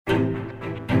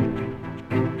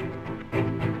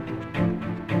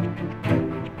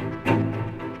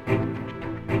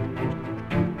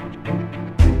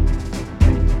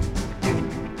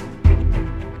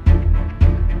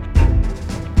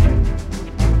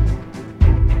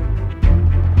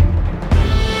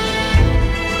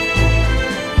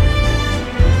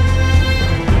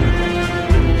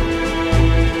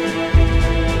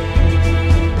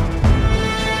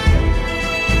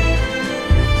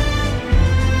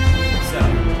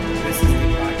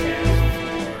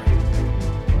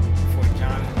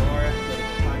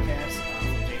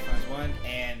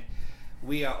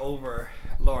over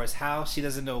Laura's house. She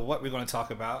doesn't know what we're going to talk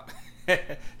about.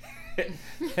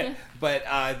 But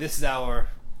this is our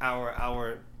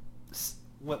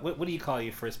what do you call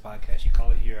your first podcast? You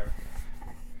call it your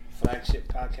flagship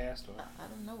podcast? Or? I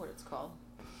don't know what it's called.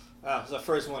 It's the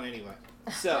first one anyway.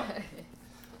 So,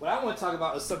 what I want to talk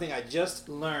about is something I just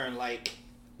learned,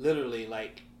 literally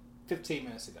 15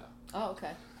 minutes ago. Oh,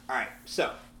 okay. All right,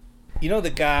 so you know the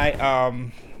guy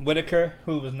Whitaker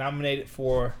who was nominated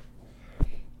for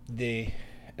the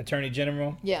Attorney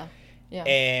General? Yeah.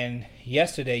 And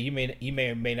yesterday, you may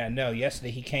or may not know,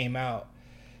 yesterday he came out.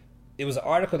 It was an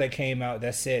article that came out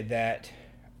that said that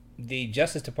the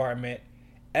Justice Department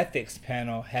ethics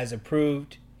panel has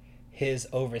approved his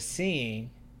overseeing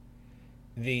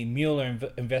the Mueller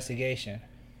investigation.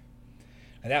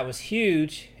 And that was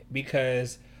huge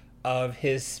because of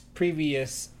his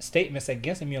previous statements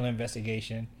against the Mueller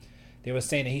investigation. They were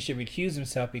saying that he should recuse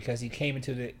himself because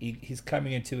he's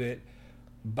coming into it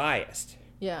biased.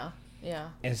 Yeah.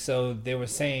 And so they were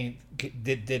saying,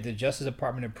 did the Justice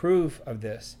Department approve of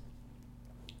this?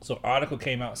 So an article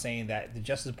came out saying that the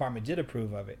Justice Department did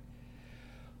approve of it.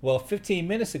 Well, 15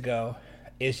 minutes ago,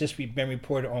 it's just been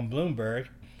reported on Bloomberg,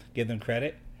 give them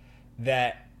credit,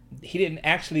 that he didn't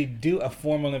actually do a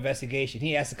formal investigation.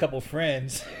 He asked a couple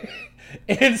friends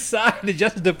inside the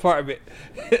Justice Department.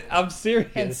 I'm serious.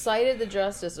 Incited the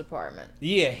Justice Department.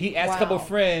 Yeah, he asked a couple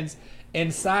friends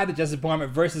inside the Justice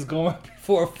Department versus going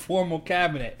before a formal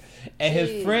cabinet. And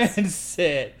his friends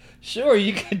said, sure,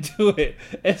 you can do it.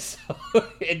 And so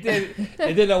and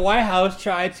then the White House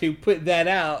tried to put that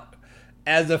out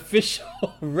as official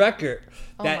record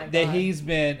that he's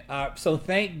been. So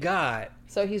thank God.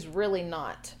 So he's really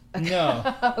not.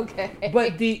 No. Okay.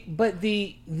 But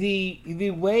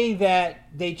the way that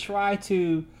they try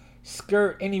to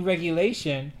skirt any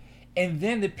regulation, and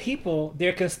then the people,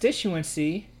 their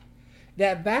constituency,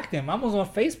 that back them. I was on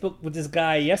Facebook with this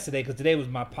guy yesterday because today was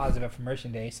my positive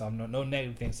affirmation day, so no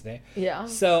negative things today. Yeah.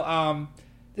 So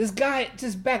this guy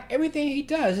just backed everything he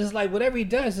does. Just like whatever he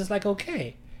does, is like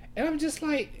okay, and I'm just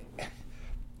like,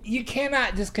 you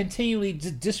cannot just continually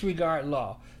disregard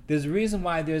law. There's a reason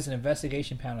why there's an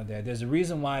investigation panel there. There's a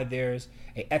reason why there's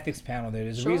an ethics panel there.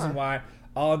 There's a reason why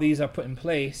all these are put in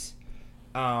place,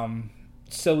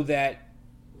 so that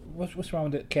what's wrong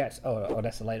with the cats? Oh,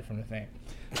 that's the light from the thing.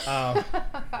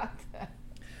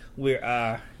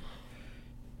 Where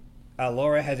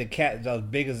Laura has a cat that's as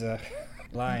big as a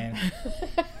lion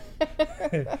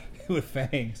with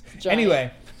fangs. Giant.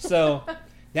 Anyway, so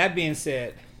that being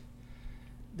said,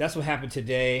 that's what happened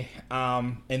today.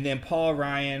 And then Paul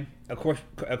Ryan, of course,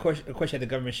 had the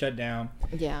government shutdown.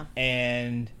 Yeah.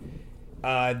 And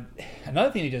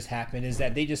another thing that just happened is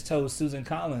that they just told Susan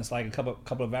Collins like a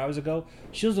couple of hours ago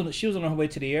she was on her way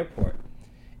to the airport.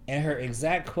 And her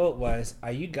exact quote was,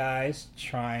 "Are you guys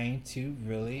trying to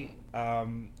really, are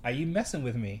you messing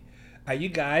with me? Are you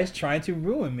guys trying to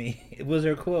ruin me?" It was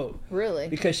her quote. Really?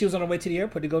 Because she was on her way to the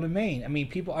airport to go to Maine. I mean,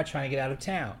 people are trying to get out of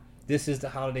town. This is the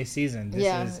holiday season.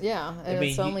 And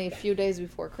it's only a few days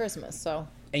before Christmas, so.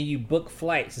 And you book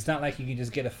flights. It's not like you can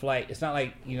just get a flight. It's not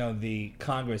like, the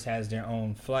Congress has their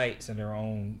own flights and their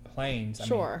own planes.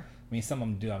 Sure. I mean, some of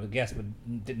them do, I would guess, but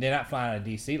they're not flying out of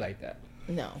D.C. like that.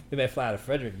 No. They may fly to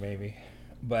Frederick, maybe.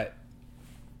 But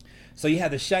so you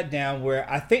have the shutdown where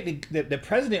I think the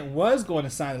president was going to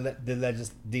sign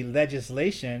the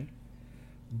legislation,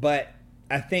 but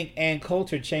I think Ann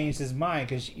Coulter changed his mind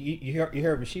because you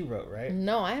heard what she wrote, right?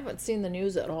 No, I haven't seen the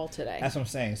news at all today. That's what I'm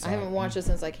saying. So, I haven't watched it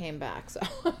since I came back, so.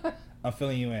 I'm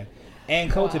filling you in. Ann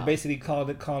Coulter basically called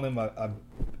him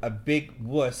a big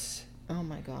wuss. Oh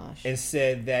my gosh. And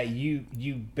said that you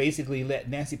basically let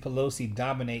Nancy Pelosi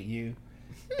dominate you.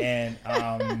 And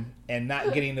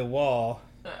not getting the wall,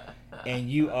 and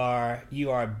you are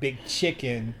a big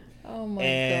chicken. Oh my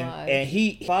god! And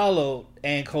he followed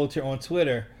Ann Coulter on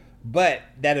Twitter, but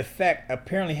that effect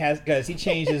apparently has because he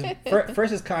changed his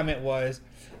first. His comment was,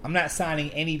 "I'm not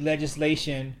signing any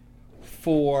legislation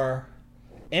for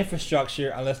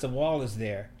infrastructure unless the wall is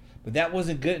there." But that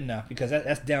wasn't good enough because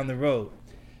that's down the road.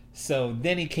 So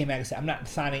then he came back and said, "I'm not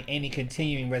signing any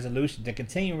continuing resolution. The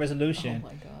continuing resolution." Oh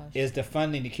my gosh. Is the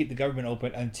funding to keep the government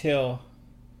open until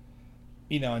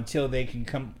they can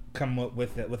come up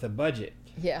with a budget.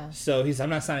 Yeah. So he said, I'm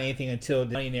not signing anything until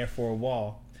the money there for a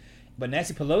wall. But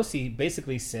Nancy Pelosi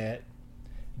basically said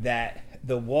that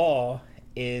the wall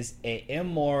is an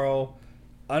immoral,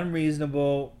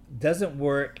 unreasonable, doesn't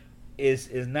work, is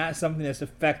not something that's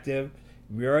effective.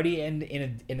 We already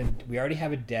we already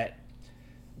have a debt.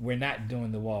 We're not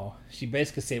doing the wall. She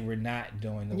basically said we're not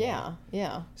doing the wall.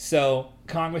 Yeah. So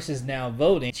Congress is now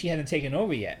voting. She hasn't taken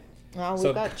over yet. Well,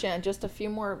 we've got just a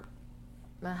few more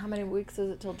How many weeks is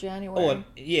it till January? Oh,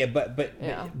 yeah,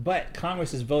 but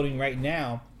Congress is voting right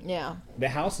now. Yeah. The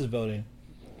House is voting,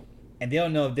 and they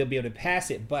don't know if they'll be able to pass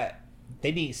it. But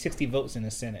they need 60 votes in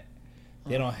the Senate.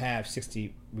 They don't have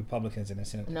 60 Republicans in the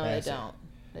Senate. No, they don't.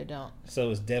 They don't. So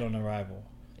it's dead on arrival.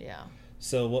 Yeah.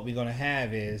 So what we're gonna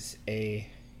have is a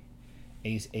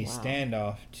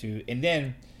standoff and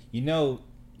then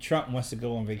Trump wants to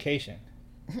go on vacation.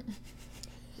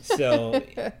 So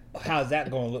how's that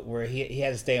going to look? Where he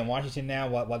has to stay in Washington now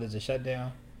while there's a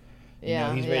shutdown. He's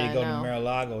ready to go to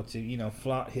Mar-a-Lago to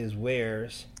flaunt his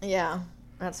wares. Yeah,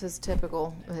 that's his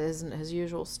typical his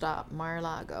usual stop,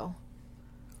 Mar-a-Lago.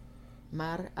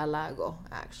 Mar-a-Lago,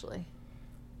 actually.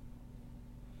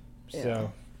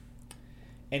 So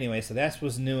anyway, so that's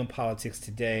what's new in politics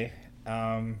today.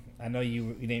 I know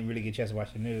you didn't really get a chance to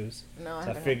watch the news. No, I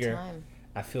so haven't had time.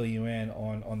 I fill you in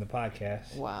on the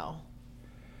podcast. Wow.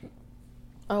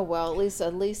 Oh well, at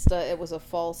least it was a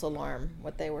false alarm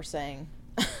what they were saying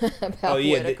about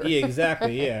Whitaker. Yeah,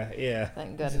 exactly, yeah.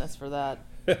 Thank goodness for that.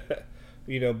 But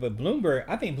Bloomberg,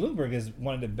 I think Bloomberg is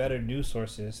one of the better news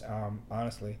sources.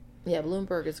 Honestly. Yeah,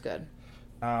 Bloomberg is good.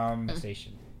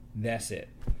 Station. That's it.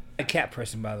 A cat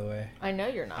person, by the way. I know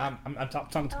you're not. I'm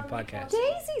talking to the podcast.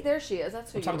 Daisy, there she is.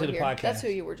 That's who you were hearing. Podcast. That's who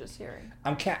you were just hearing.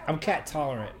 I'm cat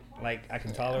tolerant. Like I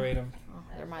can tolerate them. Oh,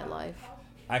 they're my life.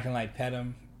 I can pet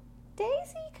them.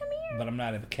 Daisy, come here. But I'm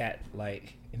not a cat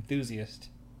enthusiast.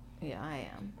 Yeah, I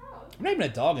am. I'm not even a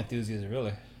dog enthusiast,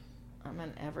 really. I'm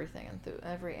an every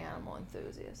animal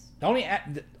enthusiast. The only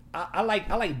I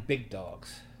like big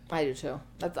dogs. I do too.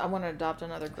 I want to adopt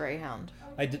another greyhound.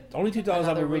 The only two dogs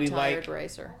I would really like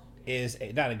racer. is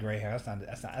not a greyhound.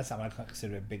 That's not what I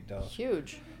consider a big dog.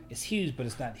 Huge. It's huge, but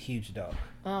it's not a huge dog.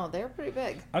 Oh, they're pretty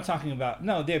big. I'm talking about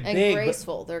they're and big,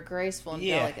 graceful. They're graceful and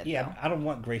delicate. Yeah, though. I don't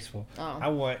want graceful. Oh. I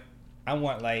want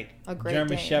a Great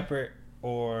German Dane. Shepherd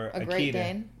or a Great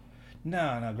Dane.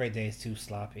 No, Great Dane is too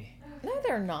sloppy. No,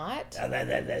 they're not.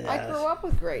 I grew up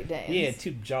with Great Danes. Yeah,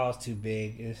 jaws too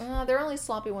big. They're only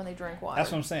sloppy when they drink water.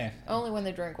 That's what I'm saying. Only when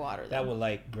they drink water. Though. That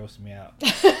would gross me out.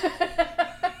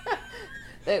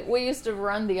 We used to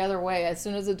run the other way. As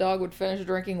soon as the dog would finish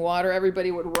drinking water,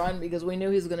 everybody would run because we knew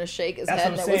he was going to shake his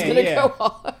head and it was going to go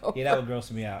all over. Yeah, that would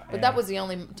gross me out. But that was the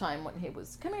only time when he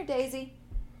was, come here, Daisy.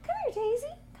 Come here,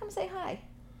 Daisy. Come say hi.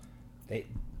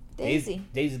 Daisy.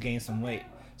 Daisy gained some weight.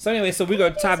 So anyway, we're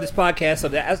going to top this podcast. So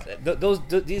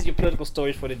these are your political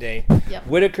stories for today. Yep.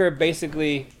 Whitaker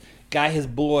basically got his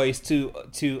boys to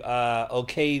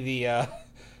okay the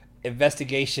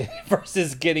investigation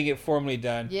versus getting it formally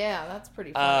done. Yeah, that's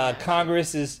pretty funny.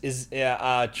 Congress is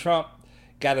Trump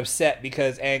got upset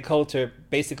because Ann Coulter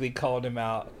basically called him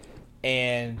out.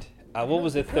 And what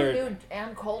was the third? Who knew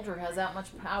Ann Coulter has that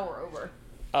much power over?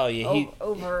 Oh yeah,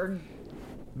 over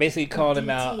basically called him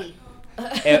out.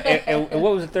 and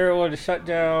what was the third one? The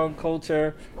shutdown,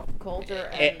 Coulter,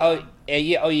 and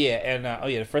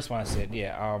the first one I said,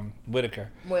 Whitaker.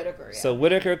 Whitaker, yeah. So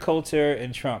Whitaker, Coulter,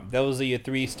 and Trump. Those are your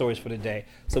three stories for the day.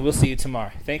 So we'll see you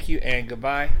tomorrow. Thank you and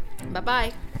goodbye.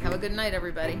 Bye-bye. Have a good night,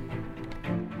 everybody.